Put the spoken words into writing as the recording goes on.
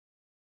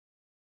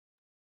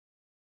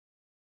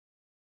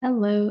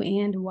Hello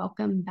and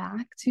welcome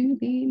back to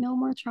the No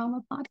More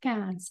Trauma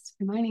podcast.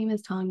 My name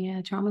is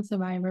Tanya, trauma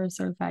survivor,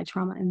 certified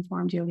trauma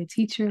informed yoga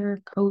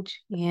teacher,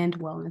 coach, and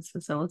wellness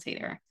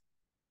facilitator.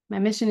 My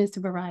mission is to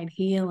provide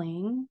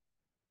healing,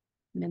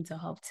 mental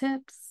health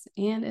tips,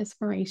 and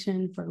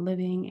inspiration for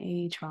living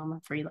a trauma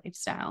free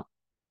lifestyle.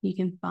 You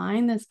can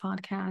find this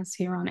podcast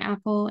here on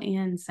Apple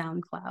and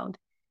SoundCloud.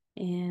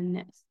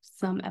 In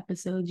some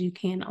episodes, you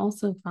can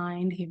also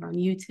find here on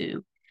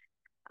YouTube.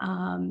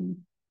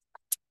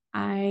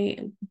 I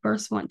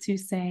first want to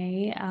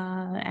say,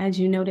 as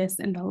you noticed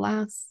in the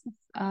last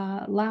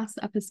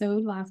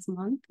episode last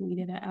month, we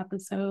did an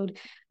episode.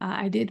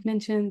 I did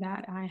mention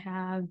that I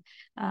have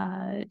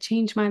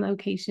changed my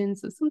location.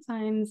 So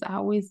sometimes I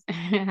always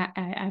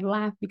I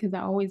laugh because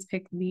I always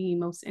pick the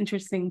most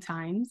interesting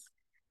times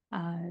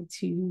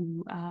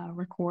to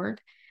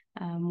record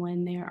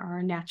when there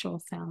are natural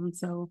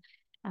sounds. So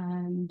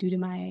due to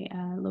my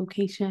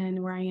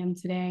location where I am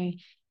today,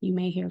 you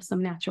may hear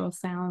some natural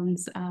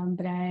sounds,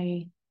 but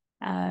I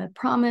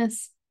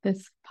promise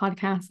this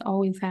podcast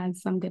always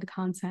has some good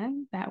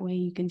content. That way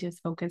you can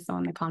just focus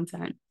on the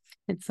content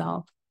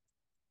itself.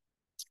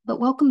 But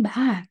welcome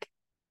back.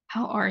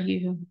 How are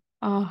you?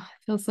 Oh,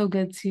 it feels so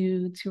good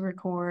to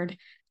record.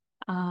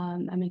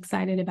 I'm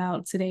excited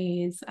about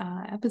today's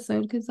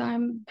episode because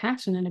I'm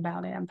passionate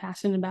about it. I'm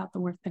passionate about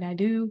the work that I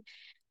do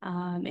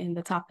and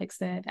the topics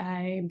that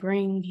I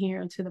bring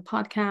here to the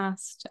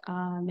podcast.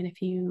 And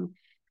if you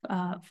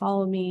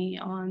follow me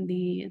on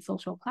the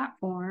social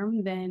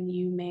platform, then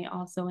you may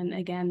also, and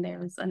again,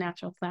 there's a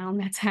natural sound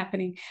that's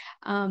happening.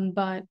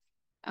 But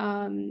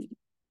um,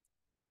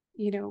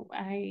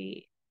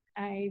 I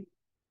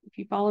if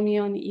you follow me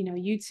on,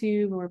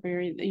 YouTube or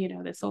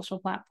the social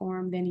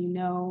platform, then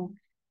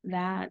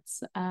that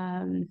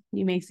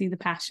you may see the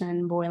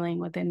passion boiling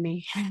within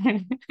me.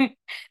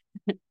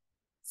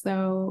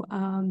 So,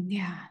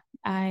 yeah,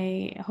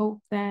 I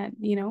hope that,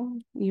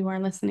 you are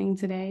listening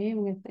today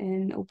with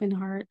an open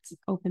heart,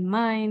 open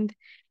mind.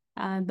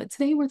 But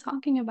today we're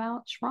talking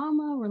about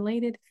trauma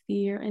related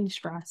fear and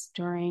stress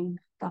during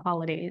the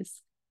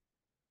holidays.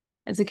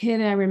 As a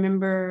kid, I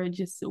remember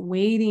just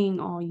waiting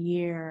all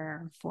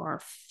year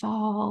for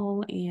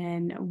fall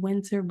and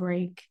winter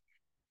break.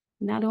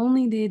 Not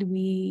only did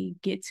we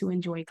get to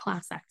enjoy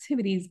class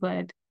activities,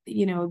 but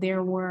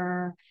there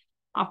were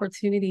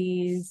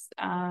opportunities,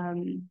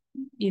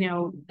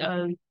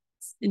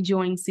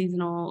 enjoying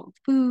seasonal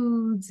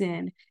foods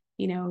and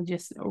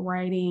just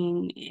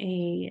writing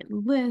a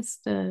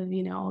list of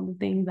all the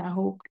things I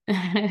hoped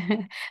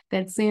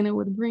that Santa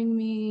would bring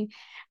me.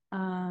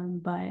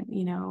 But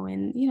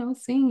and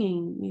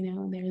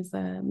singing, there's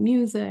a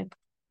music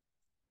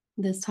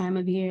this time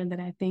of year that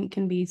I think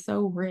can be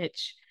so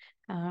rich,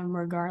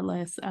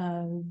 regardless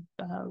of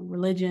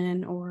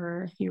religion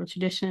or your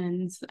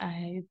traditions.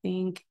 I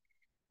think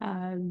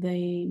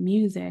the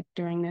music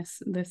during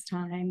this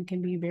time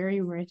can be very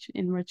rich,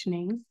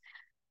 enriching.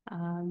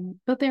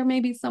 But there may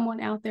be someone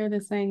out there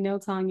that's saying, no,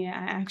 Tanya,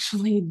 I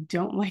actually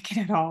don't like it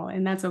at all,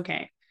 and that's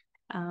okay.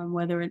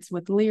 Whether it's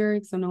with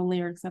lyrics or no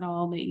lyrics at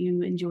all, that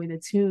you enjoy the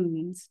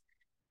tunes.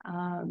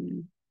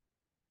 Um,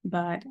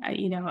 but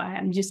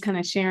I'm just kind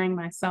of sharing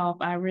myself.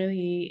 I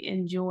really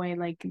enjoy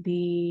like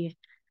I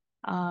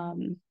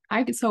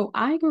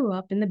grew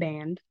up in the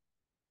band.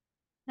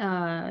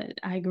 I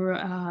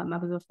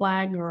was a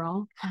flag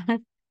girl.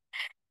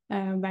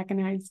 Back in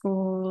high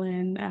school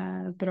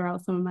and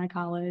throughout some of my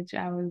college,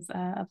 I was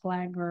a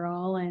flag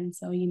girl. And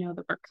so,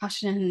 the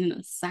percussion,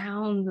 the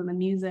sounds, and the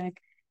music.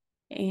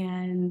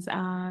 And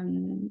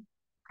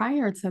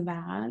prior to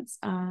that,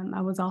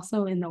 I was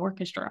also in the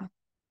orchestra.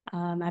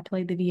 I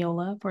played the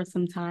viola for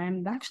some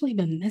time. I've actually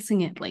been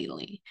missing it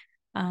lately.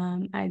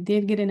 I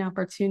did get an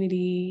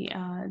opportunity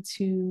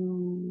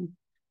to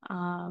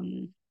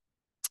um,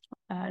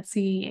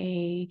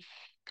 see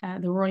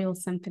the Royal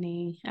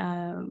Symphony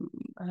a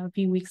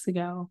few weeks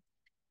ago.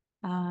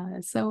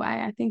 So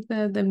I think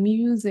the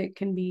music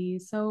can be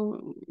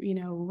so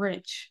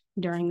rich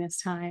during this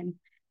time.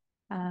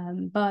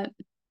 But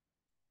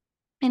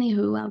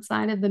anywho,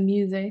 outside of the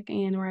music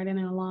and riding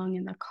along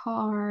in the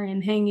car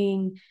and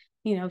hanging,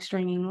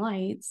 stringing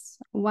lights,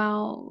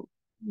 while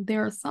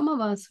there are some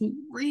of us who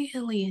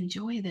really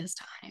enjoy this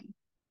time,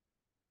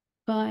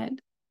 but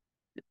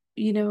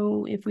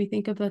if we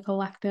think of the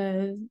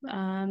collective,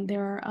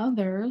 there are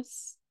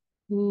others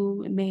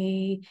who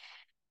may,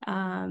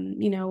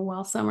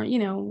 while some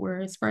are,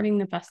 we're spreading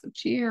the festive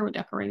cheer, we're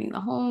decorating the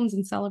homes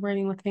and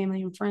celebrating with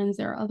family and friends.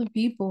 There are other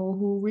people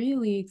who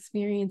really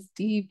experience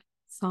deep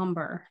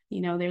somber.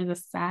 There's a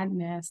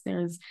sadness,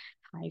 there's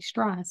high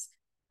stress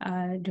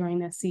during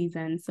this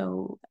season.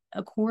 So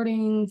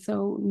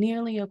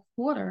nearly a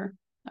quarter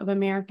of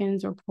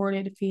Americans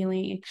reported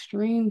feeling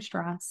extreme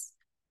stress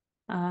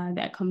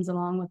that comes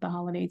along with the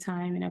holiday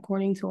time. And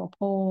according to a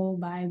poll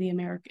by the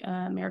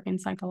American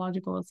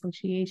Psychological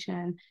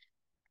Association,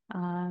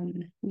 a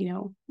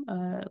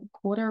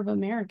quarter of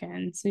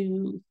Americans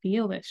who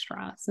feel this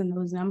stress, and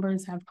those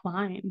numbers have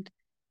climbed.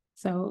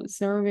 So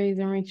surveys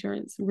and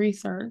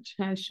research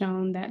has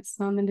shown that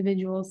some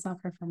individuals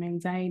suffer from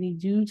anxiety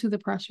due to the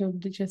pressure of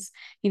just,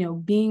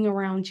 being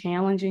around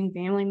challenging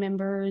family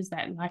members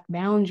that lack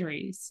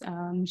boundaries,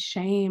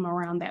 shame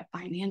around that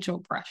financial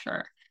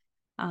pressure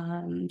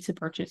to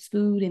purchase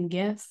food and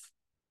gifts.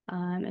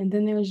 And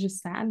then there's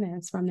just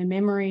sadness from the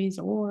memories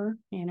or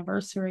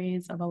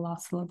anniversaries of a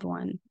lost loved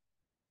one.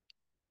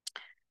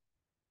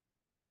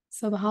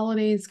 So the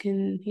holidays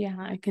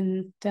it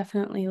can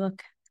definitely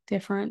look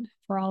different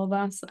for all of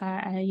us.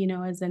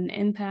 As an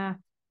empath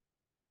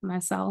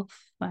myself,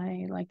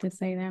 I like to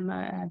say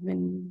that I've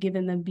been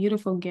given the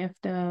beautiful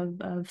gift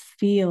of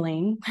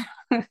feeling.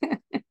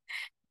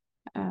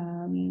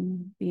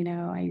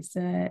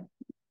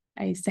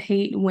 I used to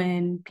hate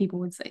when people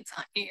would say,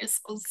 "Tanya, you're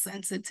so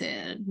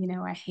sensitive."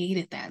 I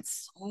hated that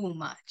so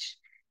much.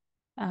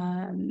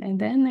 And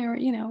then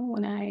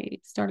when I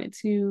started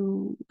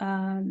to,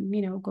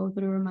 go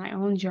through my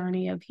own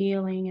journey of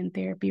healing and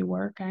therapy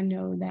work, I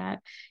know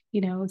that,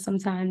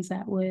 sometimes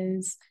that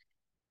was,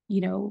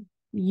 you know,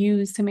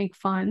 used to make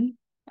fun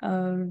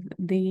of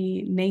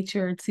the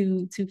nature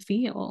to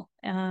feel.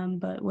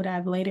 But what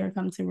I've later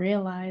come to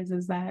realize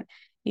is that,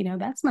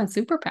 that's my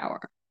superpower.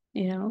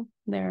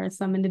 There are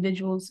some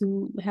individuals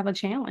who have a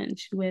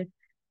challenge with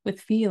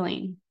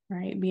feeling,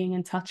 right? Being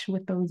in touch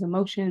with those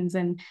emotions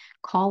and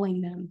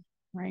calling them,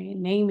 right?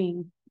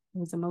 Naming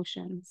those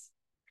emotions.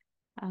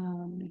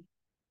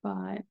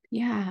 But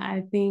yeah,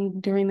 I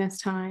think during this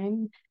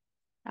time,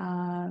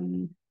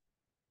 um,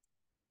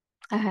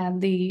 I have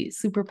the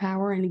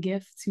superpower and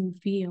gift to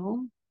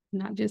feel,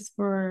 not just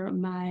for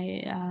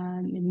my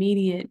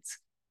immediate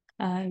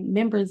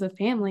members of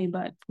family,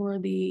 but for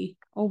the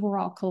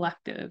overall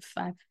collective.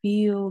 I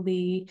feel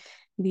the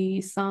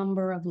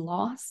somber of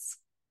loss,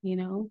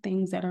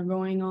 things that are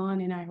going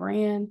on in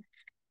Iran.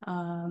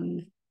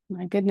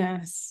 My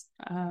goodness,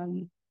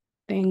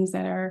 things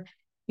that are,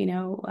 you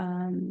know,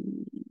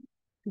 um,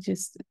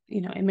 just,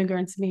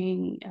 immigrants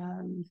being,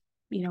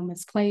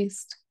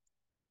 misplaced.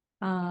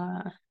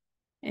 Uh,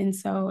 and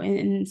so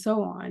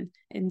on.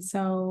 And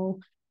so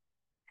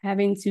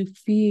having to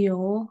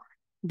feel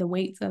the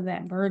weights of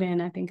that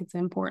burden, I think it's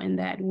important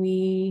that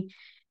we,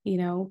 you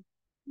know,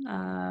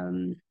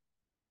 um,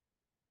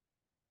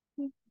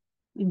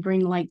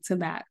 bring light to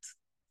that,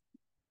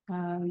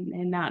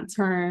 and not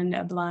turn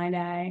a blind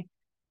eye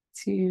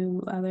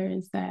to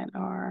others that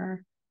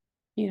are,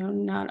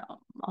 not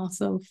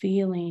also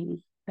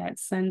feeling that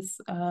sense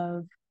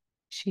of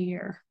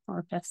cheer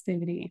or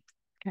festivity.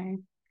 Okay.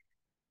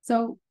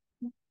 So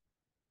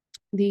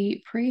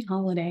the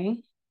pre-holiday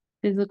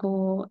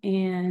physical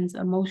and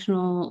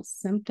emotional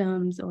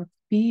symptoms or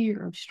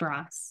fear of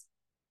stress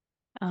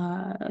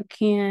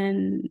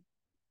can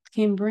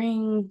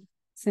bring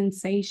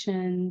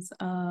sensations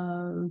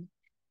of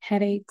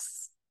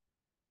headaches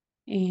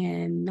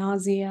and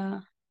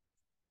nausea,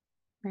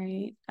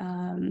 right?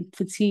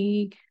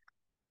 Fatigue,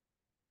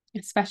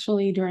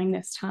 especially during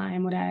this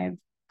time. What I've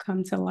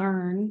come to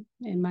learn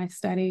in my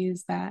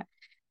studies that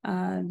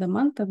the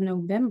month of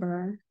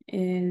November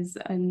is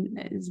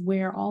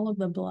where all of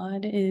the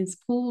blood is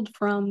pulled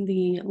from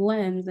the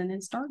limbs and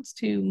it starts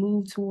to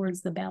move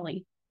towards the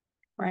belly,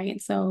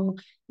 right? So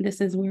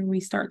this is where we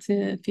start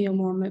to feel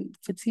more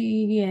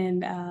fatigue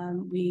and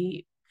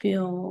we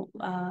feel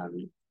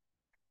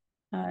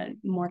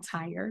more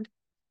tired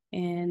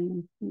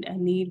and a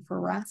need for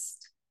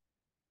rest.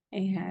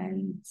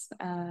 And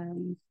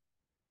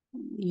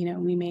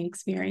we may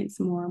experience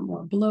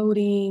more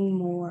bloating,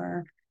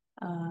 more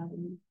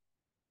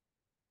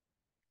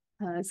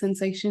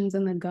sensations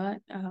in the gut,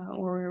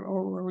 or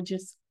we're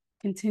just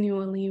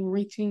continually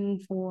reaching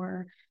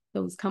for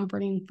those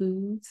comforting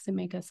foods to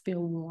make us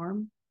feel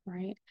warm,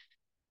 right?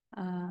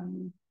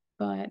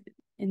 But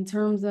in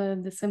terms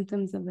of the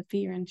symptoms of the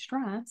fear and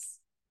stress,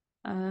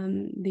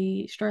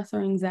 the stress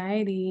or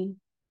anxiety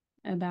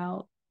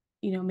about,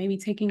 maybe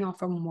taking off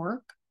from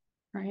work,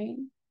 right?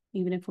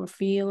 Even if we're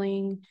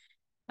feeling,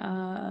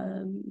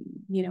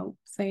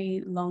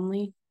 say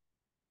lonely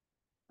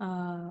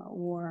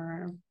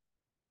or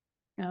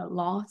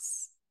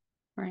loss,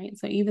 right?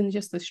 So even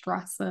just the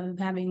stress of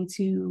having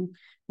to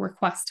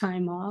request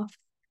time off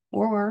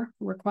or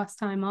request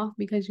time off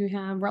because you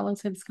have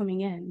relatives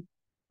coming in,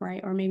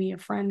 right? Or maybe a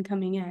friend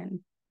coming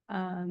in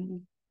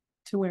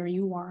to where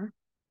you are.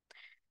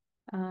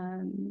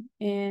 And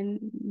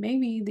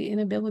maybe the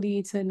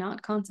inability to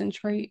not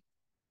concentrate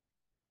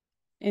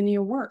in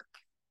your work,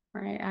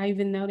 right? I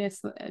even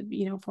noticed,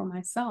 for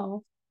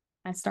myself,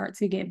 I start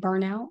to get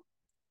burnout.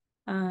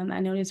 I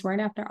noticed right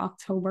after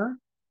October,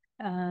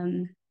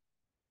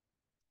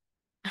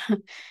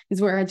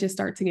 is where I just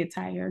start to get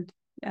tired.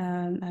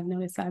 I've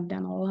noticed I've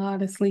done a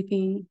lot of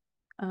sleeping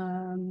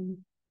in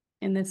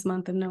this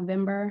month of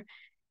November.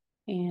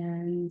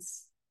 And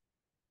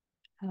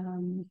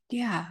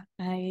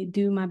I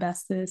do my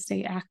best to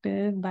stay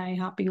active by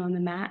hopping on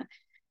the mat.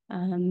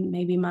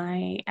 Maybe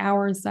my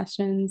hour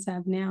sessions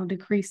have now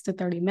decreased to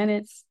 30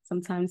 minutes.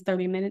 Sometimes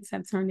 30 minutes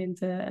have turned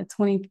into a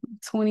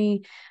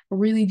 20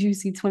 really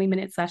juicy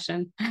 20-minute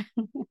session.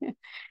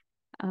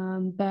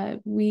 But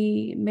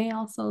we may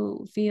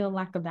also feel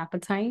lack of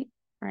appetite,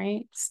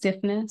 right?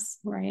 Stiffness,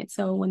 right?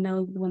 So when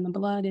the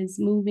blood is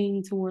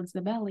moving towards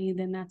the belly,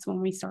 then that's when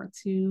we start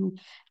to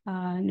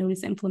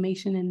notice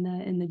inflammation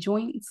in the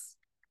joints,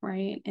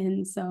 right?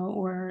 And so,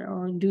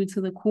 or due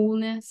to the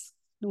coolness,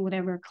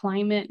 whatever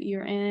climate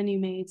you're in, you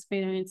may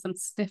experience some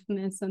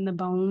stiffness in the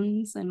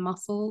bones and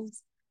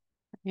muscles,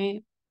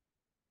 right?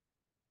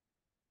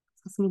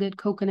 So some good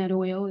coconut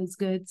oil is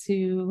good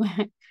to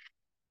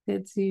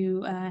good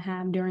to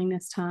have during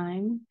this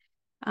time.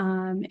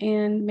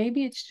 And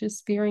maybe it's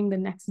just fearing the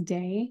next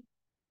day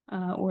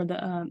or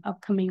the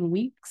upcoming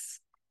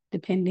weeks,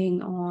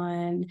 depending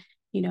on,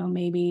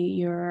 maybe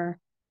you're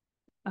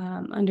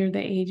under the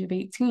age of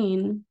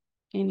 18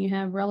 and you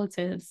have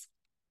relatives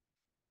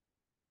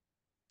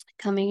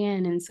coming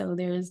in. And so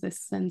there's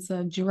this sense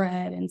of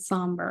dread and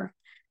somber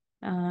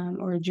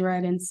or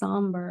dread and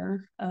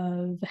somber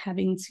of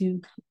having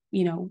to,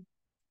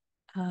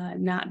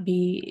 not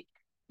be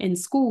in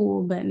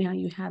school, but now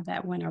you have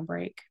that winter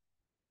break.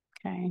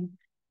 Okay.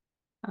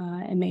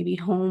 And maybe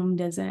home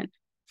doesn't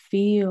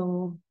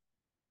feel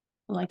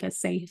like a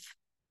safe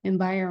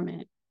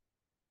environment.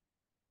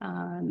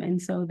 And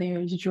so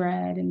there's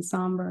dread and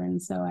somber. And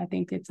so I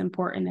think it's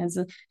important as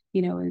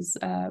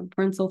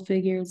parental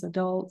figures,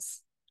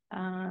 adults,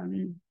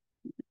 um,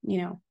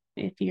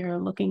 if you're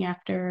looking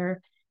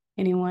after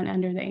anyone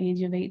under the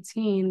age of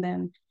 18,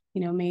 then,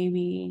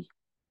 maybe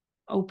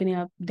opening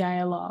up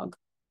dialogue,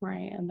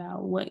 right,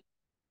 about what,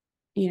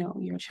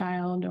 your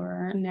child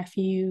or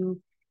nephew,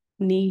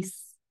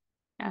 niece,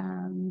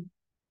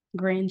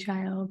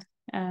 grandchild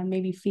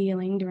maybe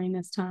feeling during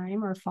this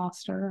time, or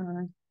foster,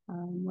 or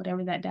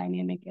whatever that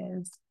dynamic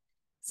is.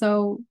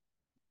 So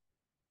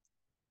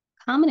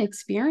common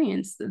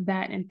experience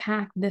that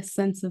impact this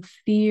sense of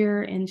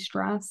fear and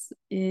stress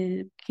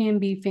can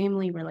be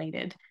family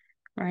related,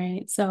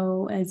 right?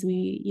 So as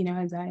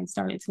as I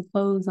started to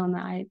close on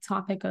the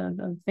topic of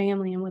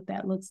family and what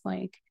that looks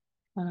like,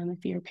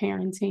 if you're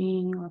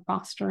parenting or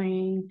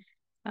fostering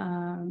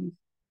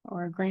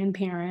or a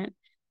grandparent,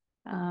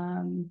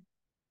 and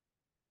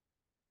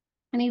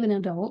even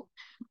adult,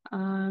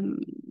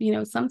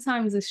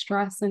 sometimes the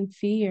stress and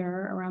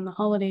fear around the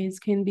holidays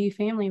can be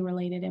family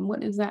related. And what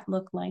does that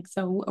look like?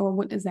 So, or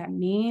what does that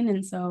mean?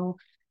 And so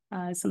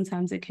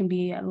sometimes it can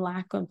be a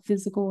lack of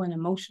physical and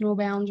emotional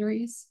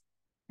boundaries,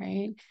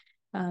 right?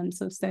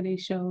 So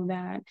studies show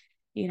that,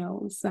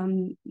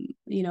 one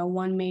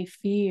may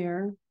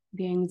fear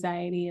the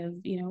anxiety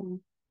of,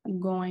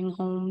 going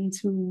home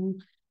to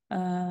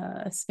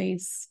a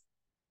space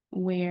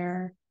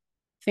where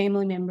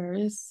family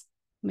members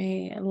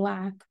may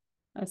lack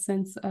a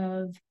sense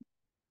of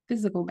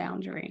physical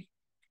boundary,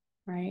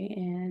 right?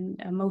 And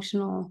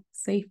emotional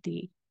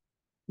safety.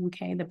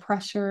 Okay. The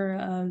pressure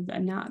of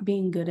not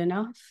being good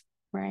enough,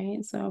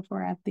 right? So if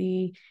we're at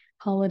the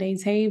holiday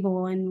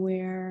table and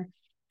we're,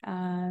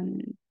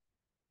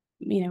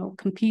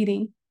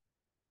 competing,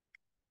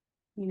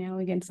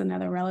 against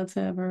another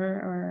relative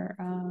or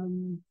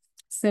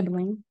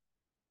sibling,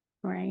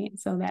 right?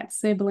 So that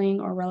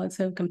sibling or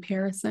relative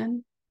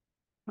comparison,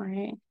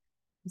 right?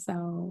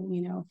 So,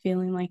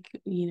 feeling like,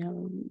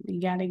 you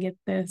got to get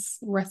this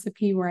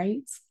recipe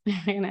right.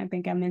 And I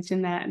think I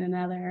mentioned that in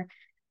another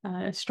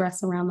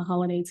stress around the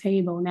holiday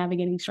table,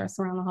 navigating stress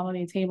around the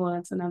holiday table.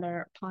 That's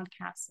another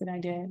podcast that I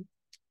did.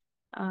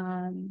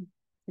 And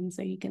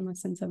so you can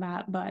listen to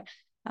that. But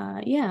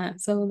yeah,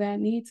 so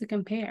that need to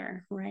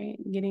compare, right?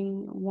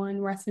 Getting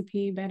one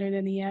recipe better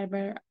than the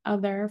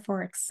other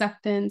for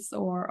acceptance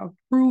or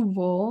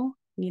approval,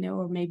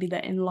 or maybe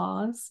the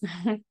in-laws,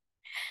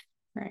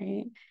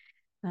 right?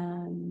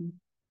 um,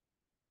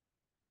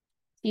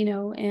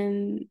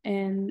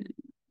 and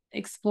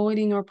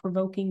exploiting or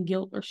provoking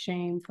guilt or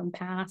shame from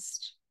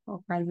past or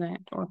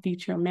present or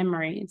future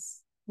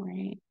memories,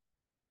 right?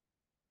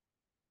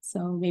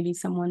 So maybe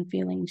someone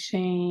feeling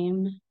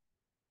shame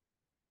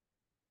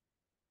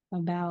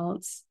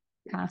about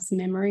past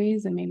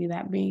memories and maybe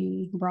that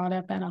being brought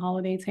up at a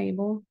holiday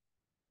table,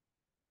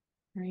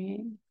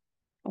 right?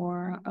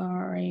 Or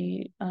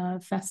a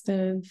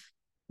festive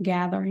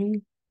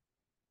gathering.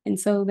 And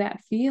so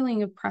that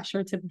feeling of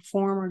pressure to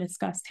perform or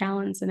discuss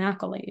talents and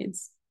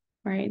accolades,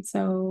 right?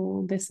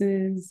 So this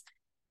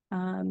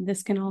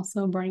can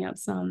also bring up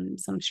some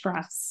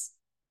stress,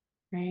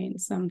 right?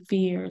 Some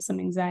fear, some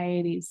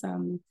anxiety,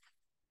 some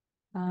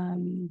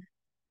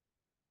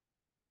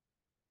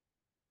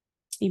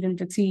even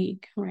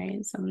fatigue,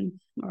 right? Some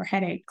or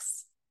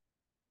headaches.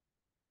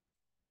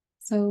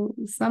 So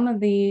some of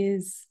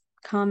these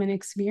common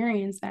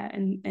experience that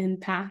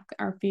impact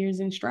our fears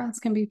and stress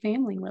can be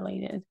family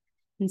related.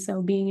 And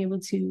so being able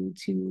to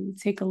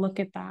take a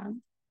look at that.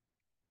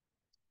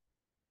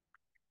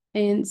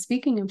 And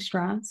speaking of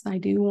stress, I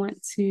do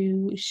want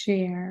to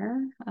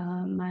share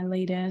my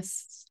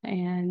latest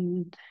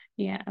and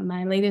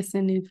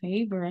new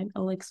favorite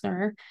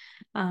elixir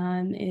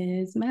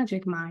is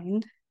Magic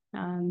Mind.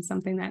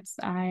 Something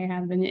I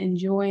have been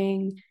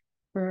enjoying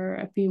for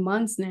a few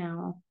months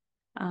now.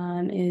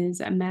 is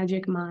a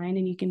Magic Mind,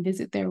 and you can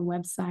visit their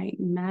website,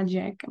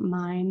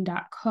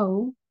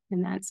 magicmind.co,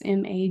 and that's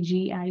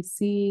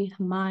MAGIC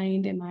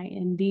mind,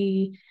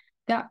 MIND.co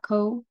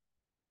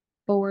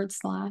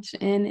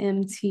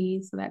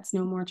 /NMT. So that's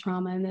No More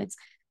Trauma. And that's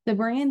the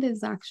brand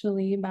is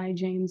actually by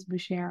James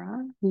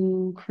Bouchera,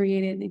 who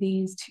created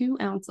these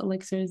 2-ounce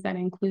elixirs that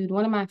include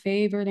one of my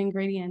favorite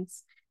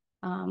ingredients,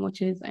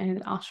 which is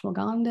an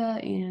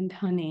ashwagandha and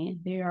honey.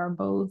 They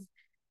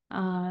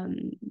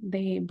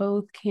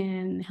both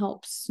can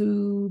help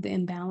soothe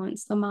and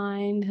balance the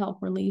mind, help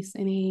release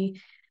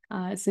any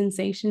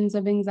sensations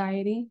of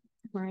anxiety,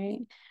 right?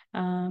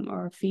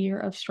 Or fear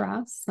of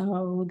stress.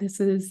 So this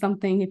is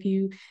something, if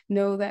you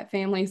know that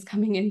family is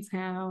coming in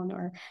town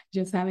or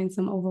just having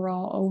some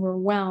overall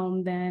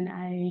overwhelm, then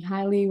I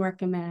highly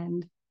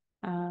recommend,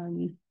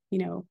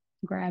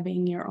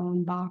 grabbing your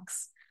own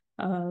box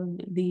of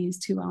these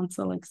 2-ounce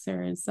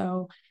elixirs.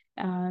 So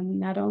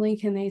not only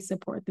can they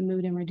support the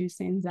mood and reduce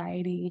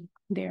anxiety,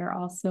 they're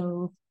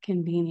also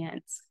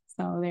convenient.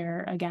 So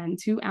they're, again,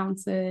 2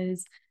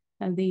 ounces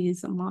of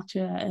these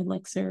matcha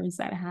elixirs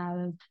that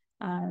have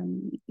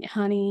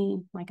honey,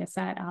 like I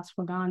said,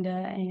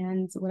 ashwagandha.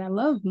 And what I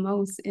love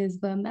most is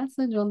the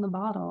message on the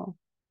bottle,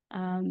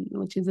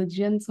 which is a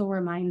gentle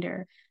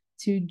reminder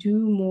to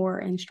do more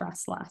and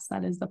stress less.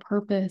 That is the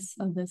purpose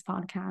of this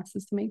podcast,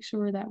 is to make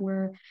sure that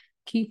we're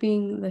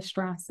keeping the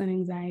stress and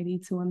anxiety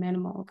to a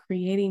minimal,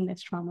 creating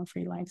this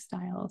trauma-free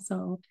lifestyle.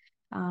 So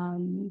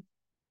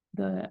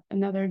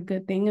another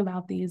good thing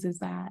about these is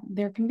that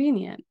they're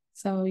convenient.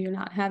 So you're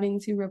not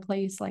having to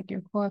replace like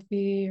your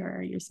coffee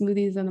or your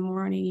smoothies in the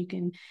morning. You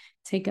can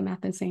take them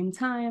at the same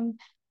time.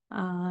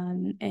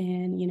 And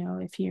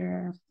if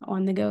you're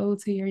on the go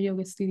to your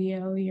yoga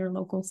studio, your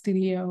local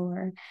studio,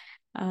 or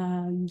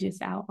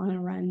just out on a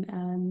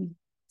run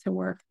to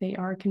work, they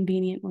are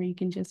convenient where you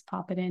can just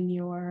pop it in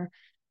your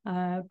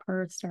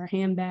purse or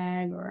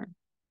handbag, or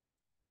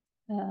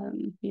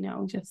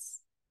just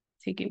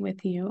take it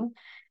with you.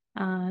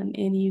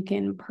 And you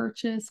can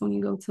purchase when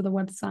you go to the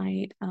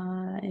website.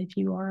 If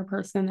you are a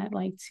person that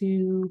like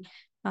to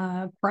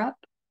prep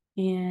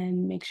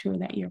and make sure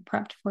that you're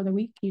prepped for the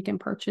week, you can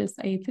purchase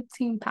a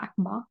 15-pack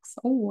box.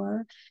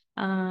 Or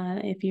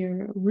if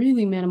you're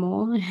really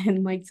minimal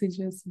and like to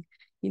just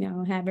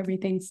have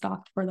everything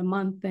stocked for the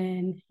month,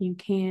 then you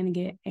can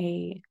get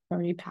a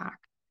 30-pack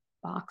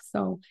box.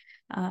 So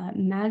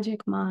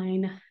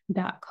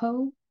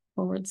magicmind.co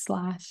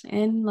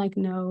 /N like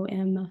no,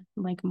 M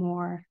like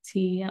more,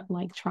 T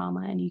like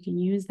trauma. And you can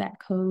use that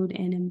code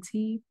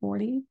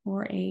NMT40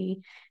 for a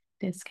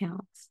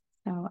discount.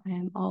 So I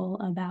am all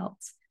about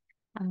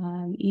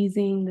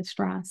easing the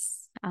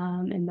stress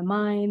in the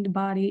mind,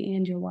 body,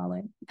 and your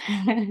wallet.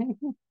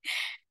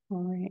 All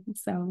right.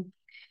 So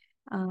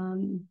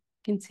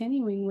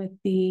continuing with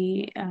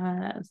the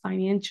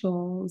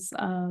financials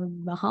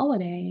of the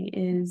holiday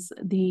is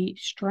the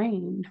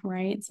strain,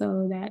 right?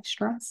 So that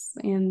stress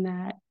and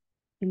that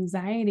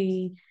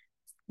anxiety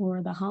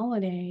for the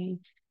holiday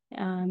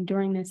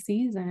during this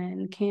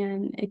season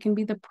can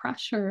be the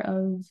pressure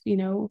of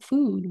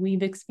food.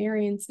 We've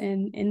experienced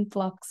an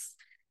influx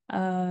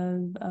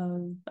of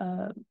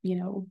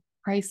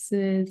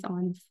prices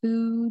on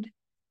food,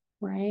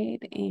 right?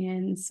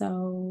 And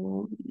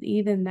so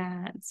even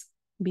that,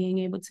 being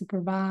able to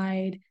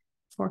provide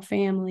for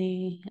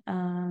family,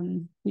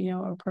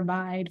 or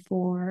provide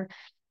for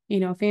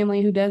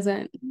family who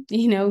doesn't,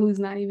 who's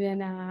not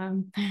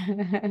even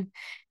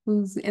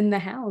who's in the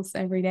house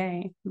every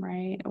day,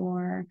 right?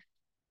 Or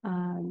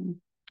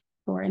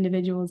for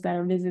individuals that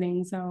are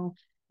visiting. So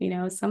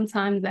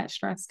sometimes that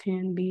stress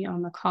can be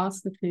on the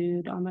cost of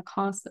food, on the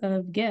cost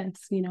of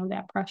gifts,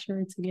 that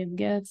pressure to give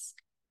gifts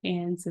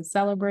and to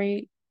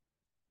celebrate,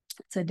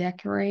 to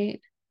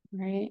decorate,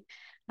 right?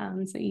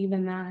 So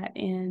even that,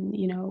 and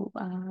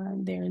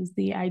there's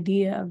the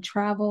idea of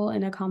travel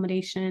and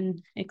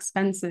accommodation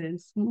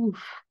expenses.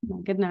 Oof, my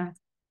goodness.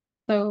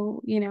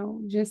 So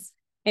just,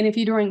 and if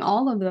you're doing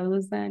all of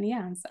those, then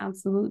yes,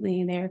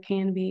 absolutely, there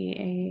can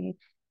be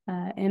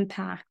a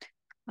impact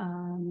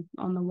on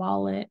the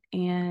wallet,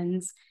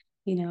 and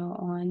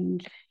on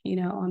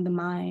the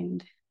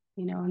mind.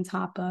 On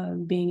top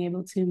of being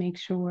able to make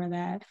sure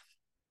that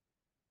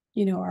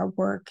our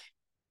work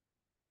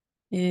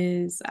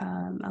is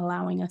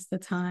allowing us the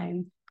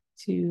time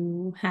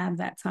to have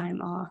that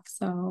time off.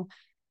 So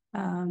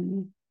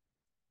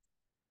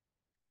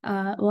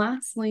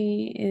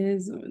lastly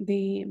is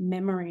the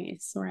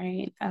memories,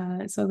 right?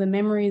 So the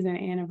memories and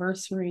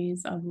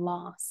anniversaries of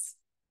loss.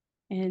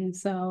 And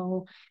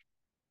so,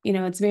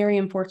 it's very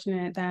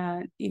unfortunate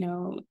that,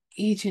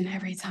 each and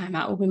every time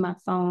I open my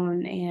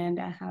phone and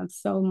I have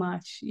so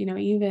much,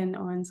 even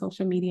on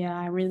social media,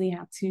 I really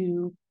have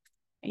to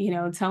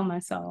tell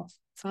myself,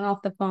 turn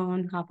off the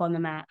phone, hop on the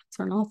mat,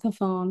 turn off the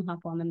phone, hop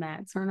on the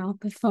mat, turn off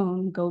the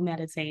phone, go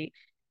meditate,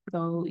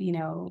 go,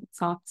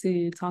 talk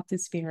to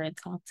spirit,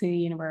 talk to the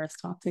universe,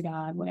 talk to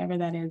God, whatever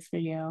that is for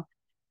you.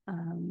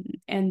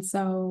 And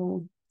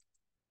so,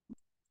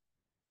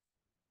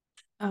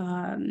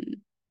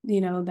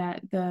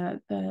 that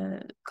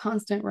the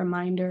constant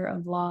reminder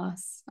of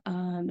loss,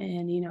 and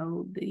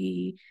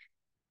the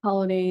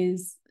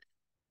holidays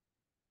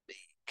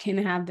can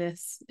have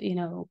this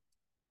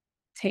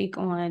take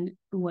on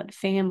what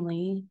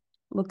family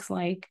looks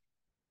like.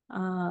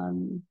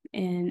 And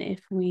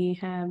if we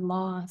have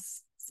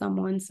lost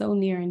someone so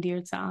near and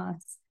dear to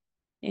us,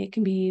 it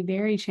can be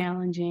very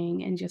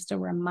challenging and just a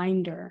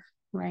reminder,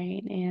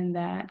 right? And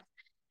that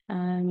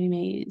we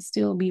may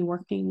still be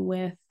working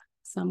with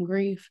some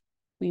grief.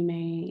 We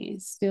may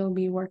still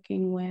be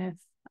working with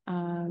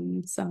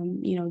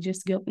some,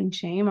 just guilt and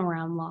shame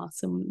around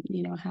loss, and,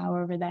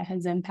 however that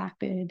has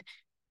impacted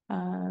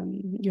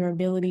your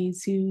ability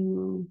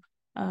to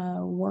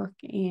work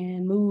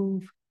and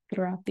move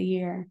throughout the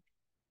year.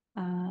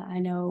 I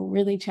know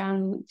really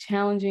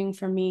challenging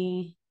for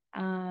me.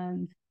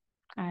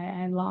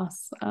 I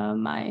lost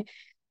my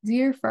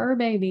dear fur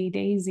baby,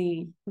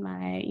 Daisy.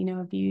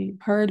 If you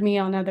heard me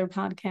on other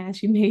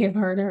podcasts, you may have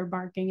heard her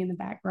barking in the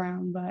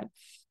background, but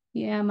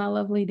yeah, my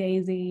lovely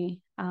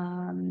Daisy.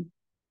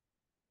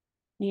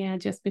 Yeah,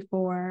 just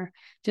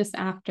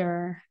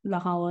after the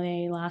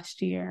holiday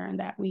last year,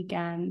 that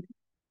weekend,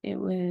 it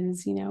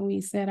was,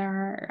 we said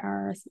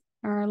our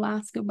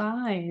last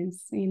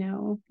goodbyes,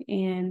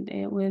 and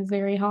it was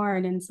very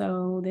hard. And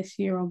so this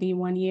year will be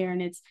 1 year,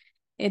 and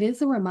it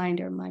is a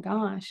reminder, my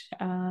gosh.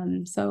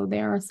 So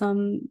there are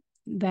some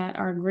that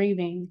are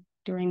grieving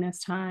during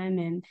this time,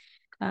 and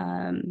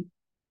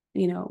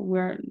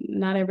we're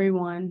not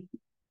everyone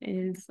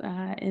is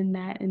in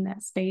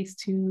that space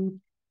to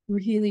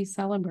really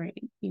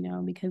celebrate,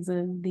 because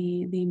of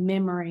the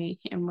memory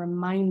and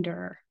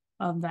reminder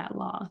of that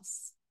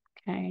loss.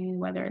 Okay,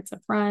 whether it's a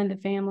friend, a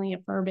family, a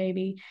fur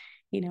baby,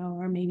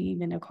 or maybe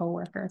even a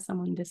coworker,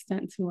 someone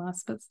distant to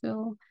us, but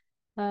still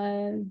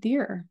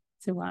dear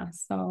to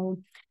us. So,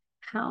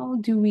 how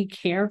do we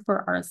care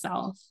for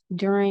ourselves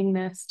during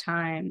this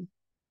time?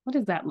 What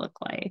does that look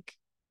like?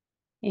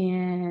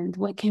 And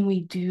what can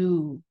we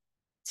do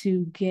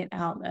to get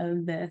out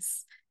of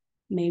this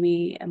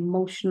maybe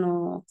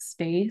emotional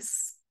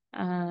space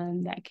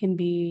that can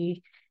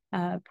be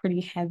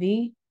pretty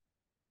heavy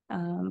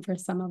for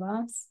some of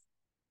us?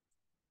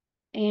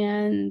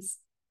 And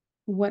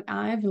what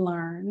I've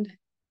learned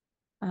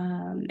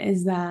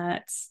is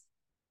that,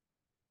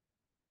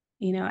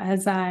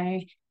 as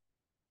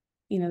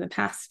the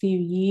past few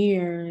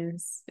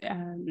years,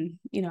 some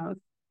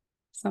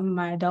of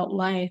my adult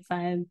life,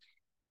 I've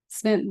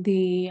spent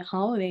the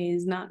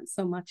holidays not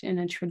so much in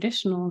a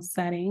traditional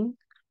setting,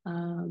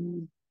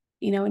 and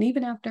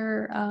even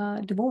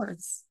after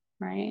divorce,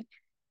 right?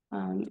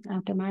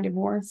 After my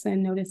divorce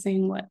and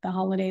noticing what the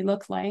holiday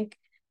looked like,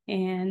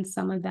 and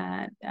some of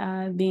that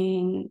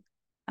being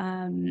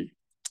um,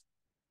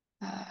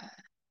 uh,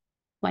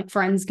 like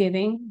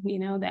Friendsgiving,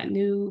 that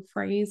new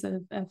phrase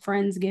of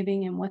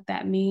Friendsgiving and what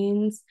that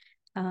means,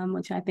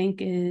 which I think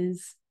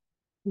is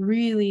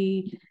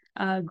really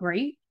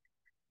great.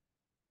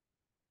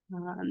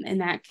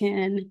 And that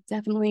can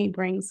definitely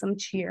bring some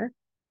cheer.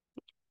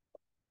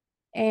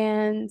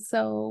 And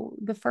so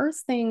the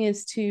first thing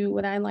is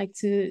what I like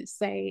to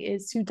say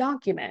is to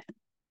document,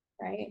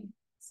 right?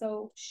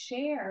 So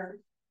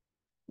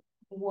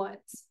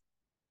what,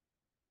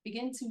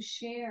 begin to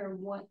share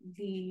what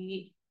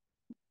the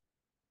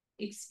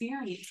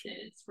experience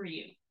is for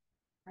you,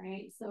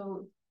 right?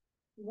 So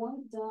what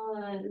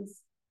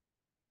does,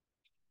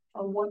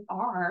 or what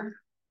are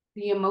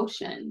the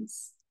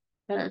emotions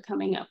that are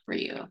coming up for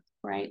you,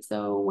 right?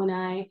 So when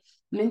I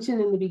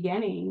mentioned in the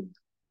beginning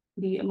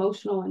the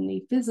emotional and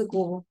the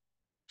physical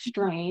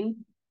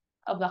strain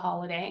of the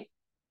holiday,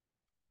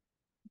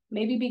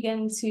 maybe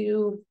begin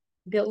to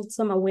build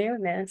some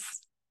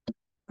awareness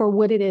for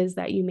what it is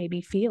that you may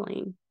be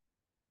feeling,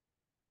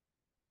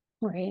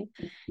 right?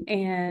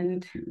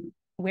 And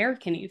where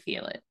can you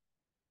feel it?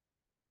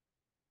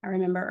 I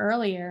remember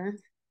earlier,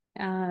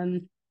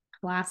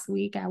 last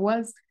week, I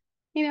was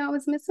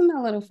missing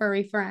my little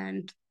furry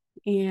friend,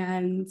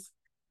 and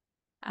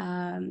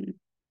I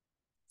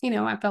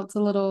felt a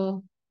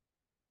little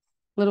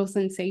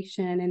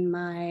sensation in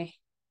my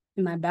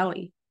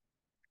belly.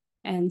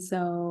 And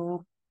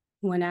so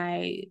when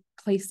I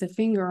placed a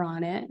finger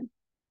on it,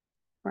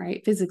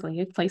 right,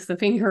 physically, I placed the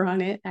finger on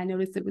it, I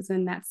noticed it was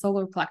in that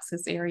solar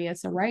plexus area.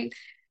 So right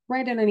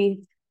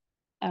underneath,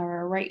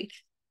 or right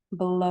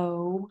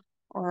below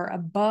or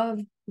above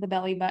the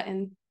belly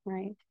button,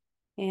 right,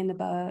 and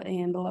above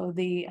and below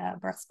the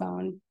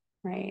breastbone,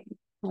 right,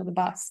 or the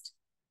bust.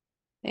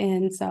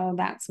 And so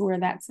that's where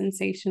that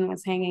sensation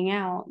was hanging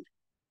out.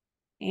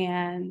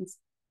 And it's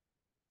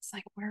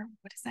like, what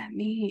does that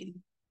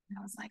mean? And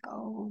I was like,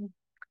 oh,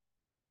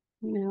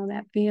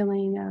 that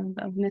feeling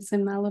of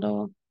missing my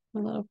little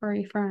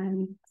furry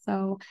friend.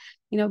 So,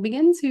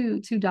 begin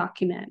to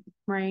document,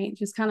 right?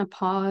 Just kind of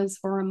pause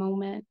for a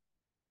moment.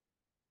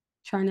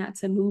 Try not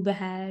to move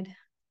ahead,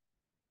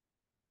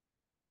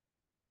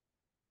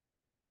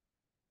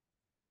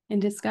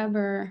 and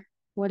discover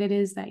what it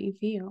is that you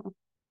feel.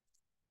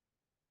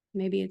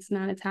 Maybe it's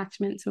not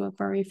attachment to a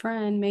furry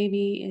friend.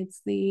 Maybe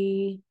it's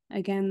the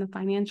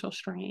financial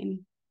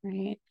strain,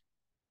 right?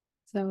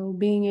 So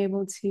being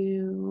able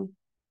to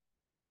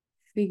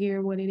figure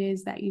out what it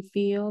is that you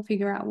feel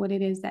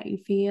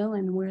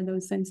and where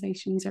those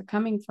sensations are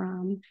coming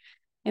from,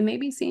 and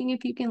maybe seeing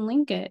if you can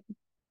link it,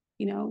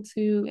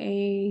 to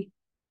a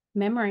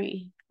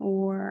memory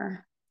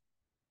or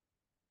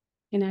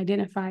an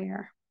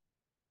identifier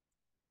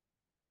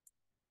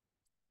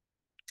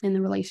in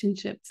the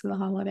relationship to the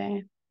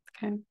holiday.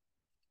 Okay.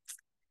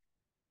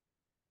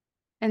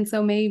 And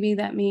so maybe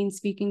that means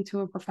speaking to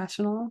a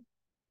professional,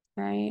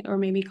 right? Or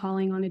maybe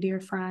calling on a dear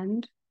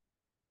friend.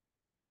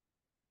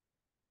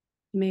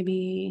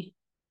 Maybe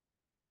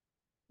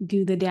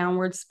do the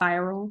downward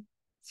spiral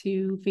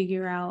to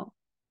figure out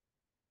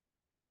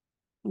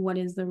what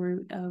is the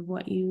root of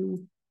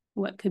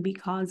what could be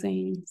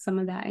causing some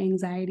of that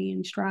anxiety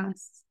and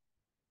stress.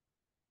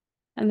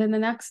 And then the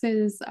next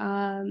is,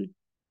 now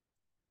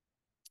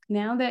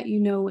that you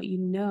know what you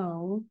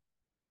know,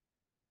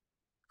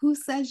 who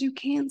says you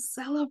can't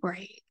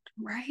celebrate,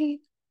 right?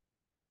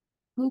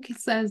 Who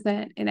says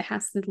that it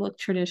has to look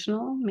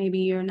traditional? Maybe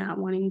you're not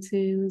wanting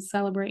to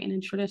celebrate in a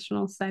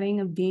traditional setting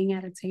of being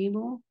at a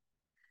table.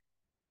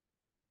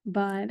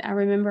 But I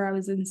remember I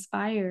was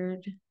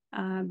inspired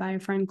by a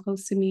friend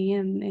close to me,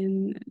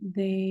 and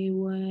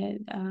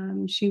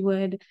she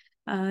would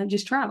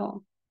just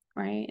travel,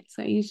 right?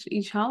 So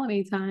each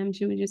holiday time,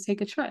 she would just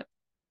take a trip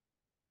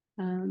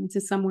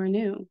to somewhere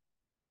new.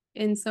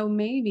 And so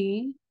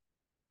maybe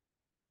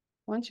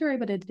once you're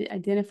able to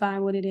identify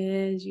what it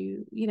is,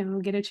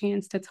 get a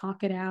chance to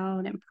talk it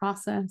out and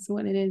process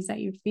what it is that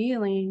you're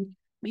feeling,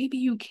 maybe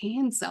you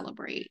can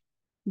celebrate,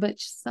 but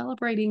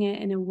celebrating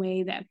it in a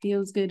way that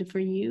feels good for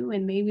you.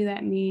 And maybe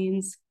that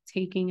means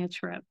taking a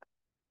trip,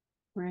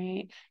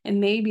 right? And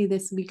maybe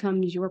this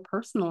becomes your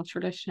personal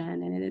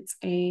tradition and it's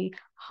a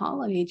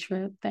holiday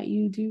trip that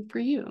you do for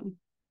you.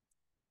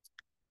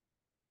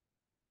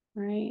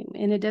 Right.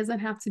 And it doesn't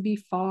have to be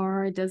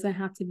far. It doesn't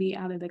have to be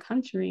out of the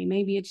country.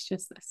 Maybe it's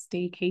just a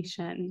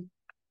staycation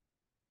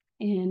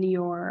in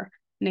your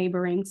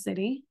neighboring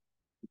city,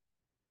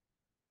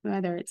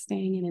 whether it's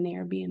staying in an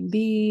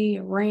Airbnb,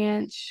 a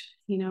ranch,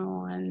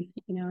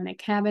 in a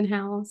cabin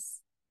house,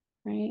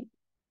 right?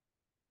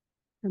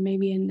 Or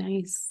maybe a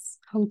nice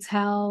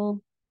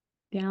hotel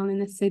down in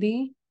the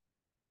city.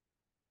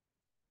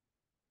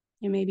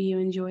 And maybe you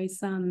enjoy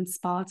some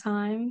spa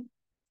time.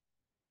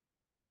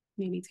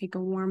 Maybe take a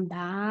warm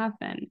bath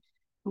and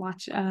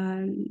watch,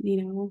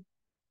 maybe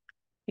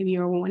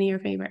one of your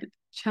favorite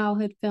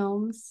childhood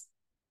films.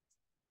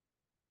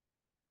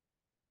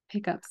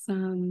 Pick up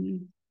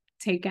some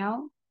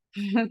takeout.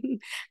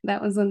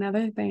 That was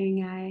another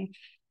thing.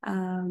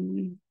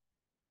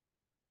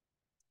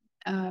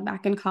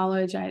 Back in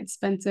college, I had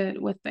spent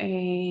it with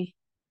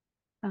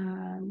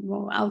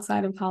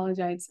outside of college,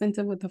 I had spent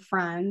it with a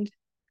friend.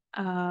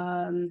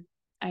 I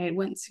had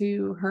went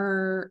to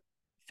her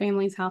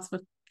family's house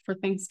for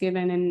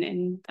Thanksgiving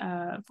in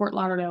Fort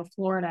Lauderdale,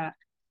 Florida.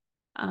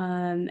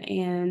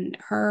 And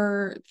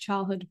her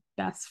childhood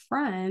best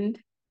friend,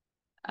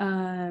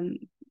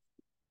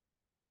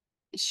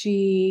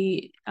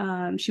 she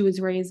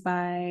was raised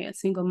by a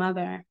single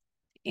mother,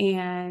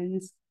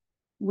 and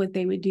what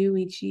they would do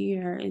each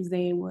year is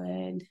they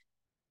would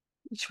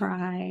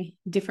try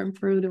different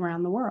food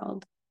around the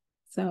world.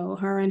 So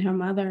her and her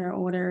mother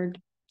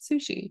ordered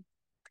sushi,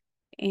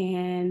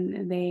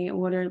 and they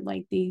ordered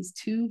like these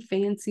two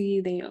fancy,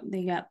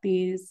 they got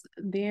these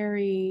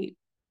very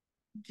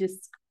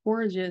just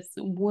gorgeous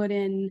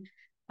wooden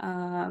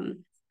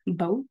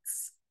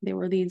boats. There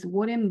were these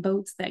wooden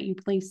boats that you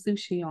place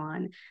sushi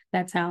on.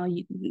 That's how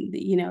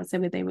so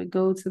that they would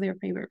go to their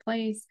favorite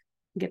place,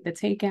 get the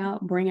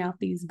takeout, bring out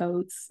these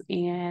boats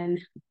and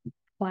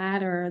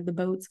platter the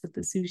boats with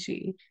the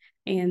sushi,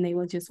 and they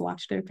would just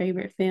watch their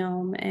favorite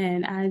film.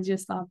 And I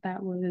just thought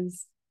that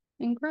was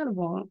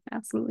incredible,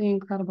 absolutely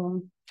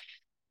incredible.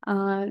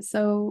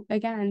 So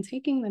again,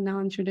 taking the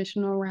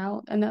non-traditional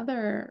route,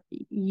 another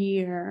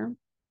year,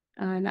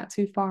 not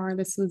too far,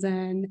 this was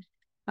on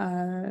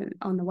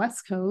the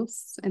West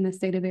Coast in the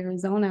state of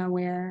Arizona,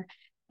 where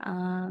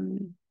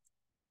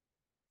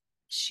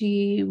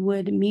she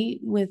would meet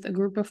with a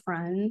group of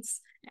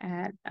friends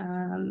at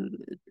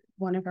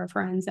one of her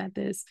friends at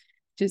this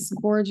just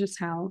gorgeous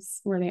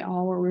house where they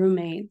all were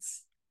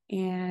roommates,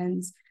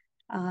 and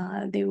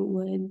they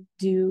would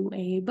do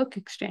a book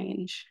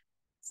exchange.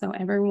 So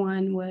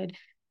everyone would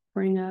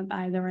bring up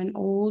either an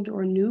old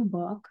or new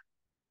book,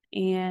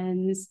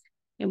 and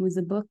it was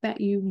a book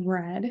that you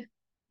read,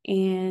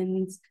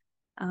 and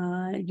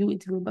you would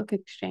do a book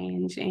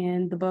exchange,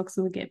 and the books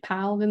would get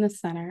piled in the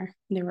center.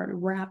 They were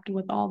wrapped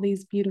with all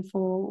these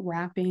beautiful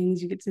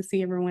wrappings. You get to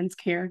see everyone's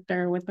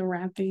character with the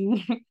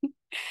wrapping.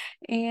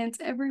 And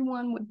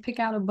everyone would pick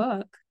out a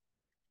book.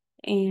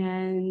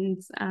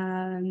 And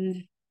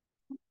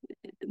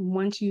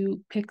once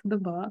you pick the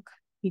book,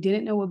 You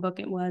didn't know what book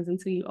it was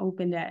until you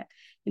opened it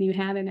and you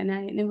had it.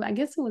 And I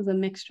guess it was a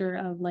mixture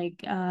of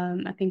like,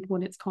 I think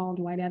what it's called,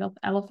 white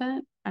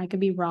elephant. I could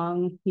be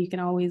wrong. You can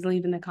always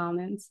leave in the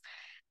comments.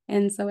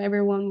 And so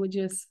everyone would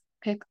just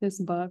pick this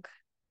book,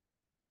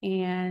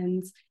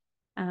 and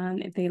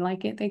if they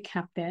like it, they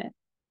kept it.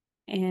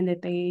 And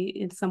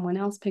if someone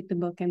else picked a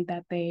book and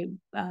that they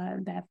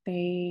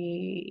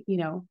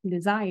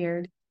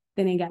desired,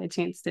 then they got a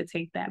chance to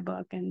take that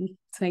book and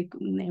take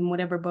and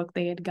whatever book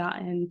they had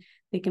gotten,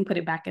 they can put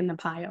it back in the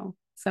pile.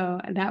 So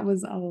that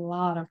was a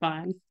lot of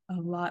fun, a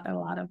lot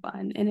of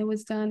fun. And it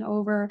was done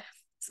over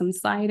some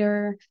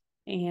cider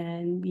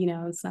and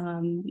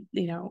some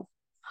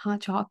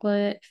hot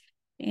chocolate.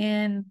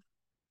 And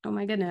oh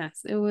my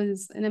goodness, it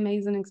was an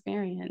amazing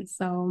experience.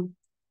 So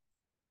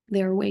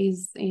there are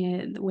ways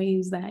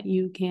that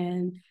you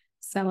can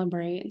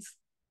celebrate,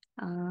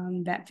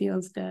 that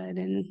feels good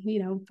and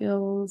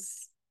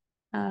feels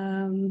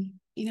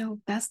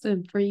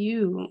festive for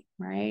you,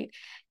 right?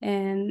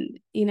 And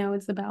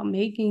it's about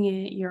making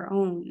it your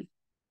own,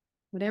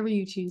 whatever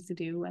you choose to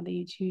do, whether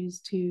you choose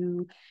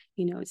to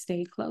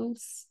stay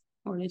close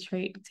or to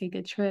take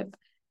a trip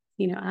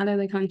out of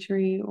the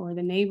country or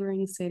the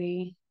neighboring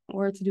city,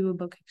 or to do a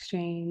book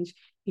exchange.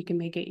 You can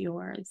make it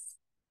yours.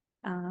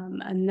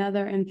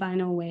 Another and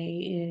final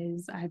way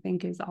is, I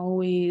think, is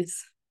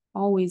always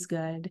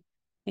good,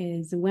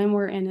 is when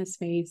we're in a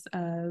space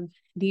of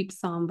deep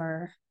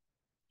somber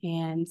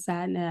and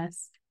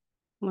sadness.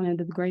 One of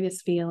the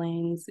greatest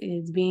feelings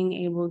is being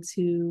able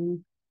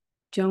to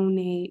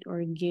donate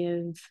or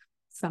give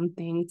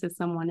something to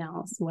someone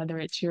else, whether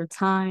it's your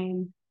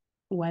time,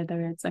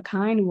 whether it's a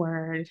kind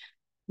word,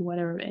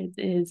 whether it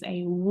is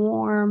a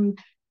warm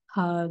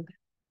hug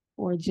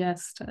or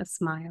just a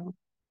smile.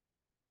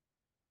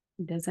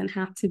 It doesn't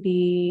have to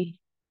be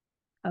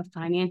a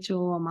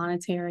financial or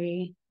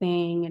monetary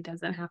thing. It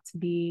doesn't have to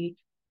be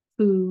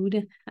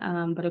food.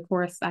 But of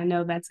course, I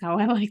know that's how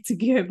I like to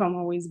give. I'm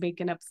always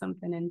baking up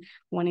something and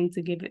wanting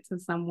to give it to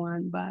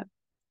someone. But,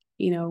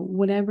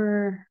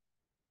 whatever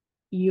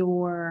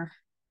your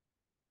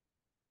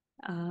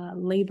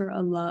labor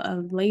of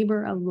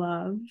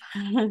love,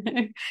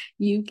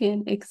 you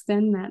can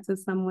extend that to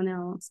someone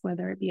else,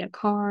 whether it be a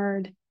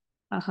card,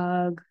 a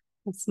hug,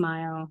 a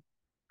smile,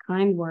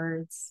 kind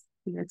words,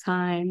 your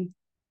time,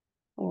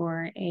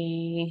 or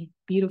a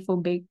beautiful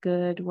baked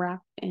good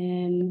wrapped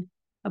in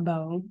a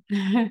bow.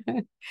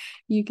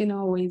 You can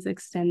always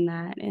extend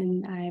that,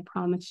 and I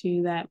promise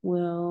you that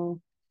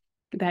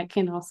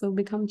can also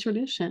become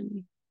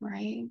tradition,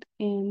 right?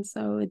 And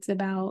so it's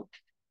about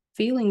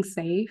feeling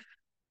safe.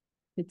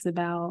 It's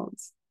about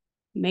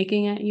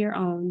making it your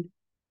own,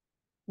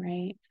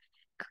 right?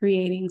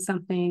 Creating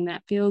something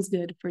that feels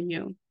good for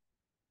you.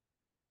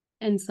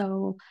 And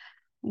so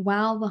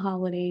while the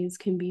holidays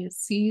can be a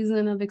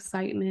season of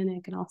excitement,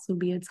 it can also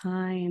be a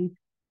time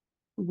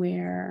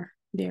where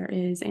there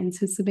is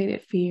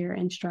anticipated fear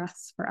and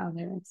stress for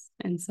others.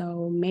 And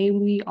so may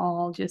we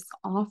all just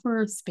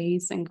offer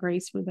space and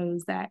grace for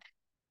those that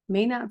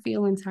may not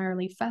feel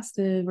entirely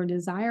festive or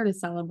desire to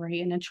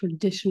celebrate in a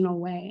traditional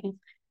way.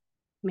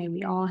 May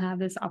we all have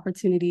this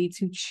opportunity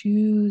to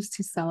choose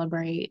to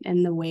celebrate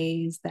in the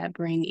ways that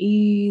bring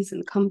ease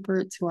and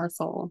comfort to our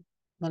soul.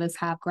 Let us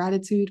have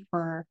gratitude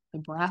for the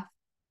breath,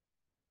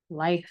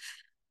 life,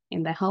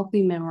 and the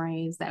healthy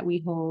memories that we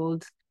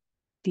hold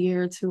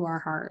dear to our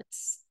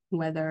hearts,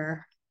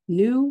 whether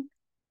new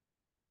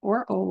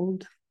or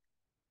old.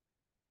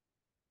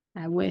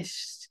 I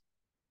wish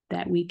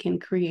that we can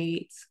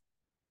create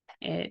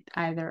it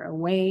either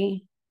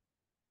away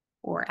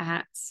or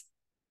at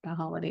the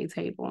holiday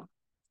table.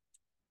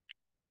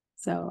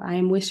 So I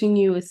am wishing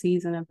you a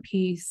season of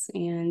peace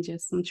and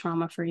just some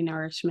trauma-free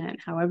nourishment,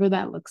 however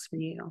that looks for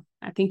you.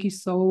 I thank you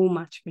so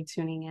much for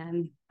tuning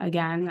in.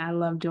 Again, I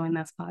love doing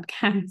this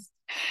podcast.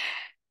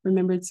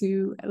 Remember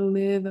to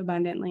live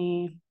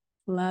abundantly,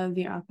 love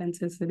your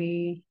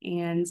authenticity,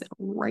 and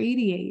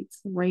radiate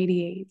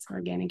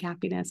organic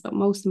happiness. But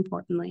most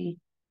importantly,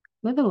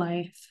 live a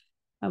life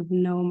of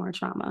no more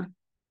trauma.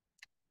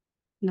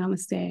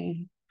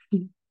 Namaste,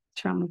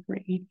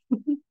 trauma-free.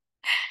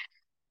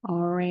 All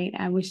right.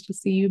 I wish to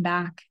see you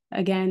back.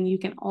 Again, you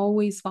can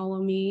always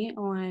follow me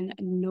on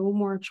No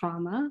More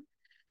Trauma,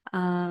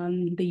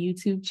 the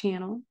YouTube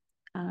channel.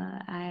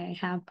 I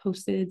have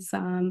posted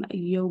some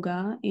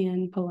yoga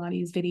and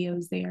Pilates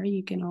videos there.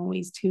 You can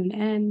always tune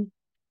in.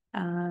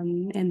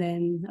 And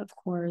then, of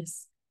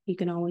course, you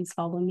can always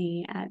follow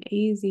me at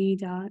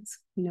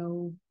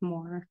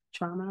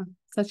az.nomore-trauma.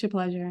 Such a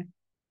pleasure.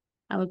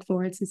 I look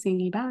forward to seeing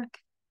you back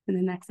in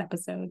the next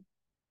episode.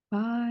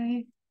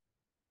 Bye.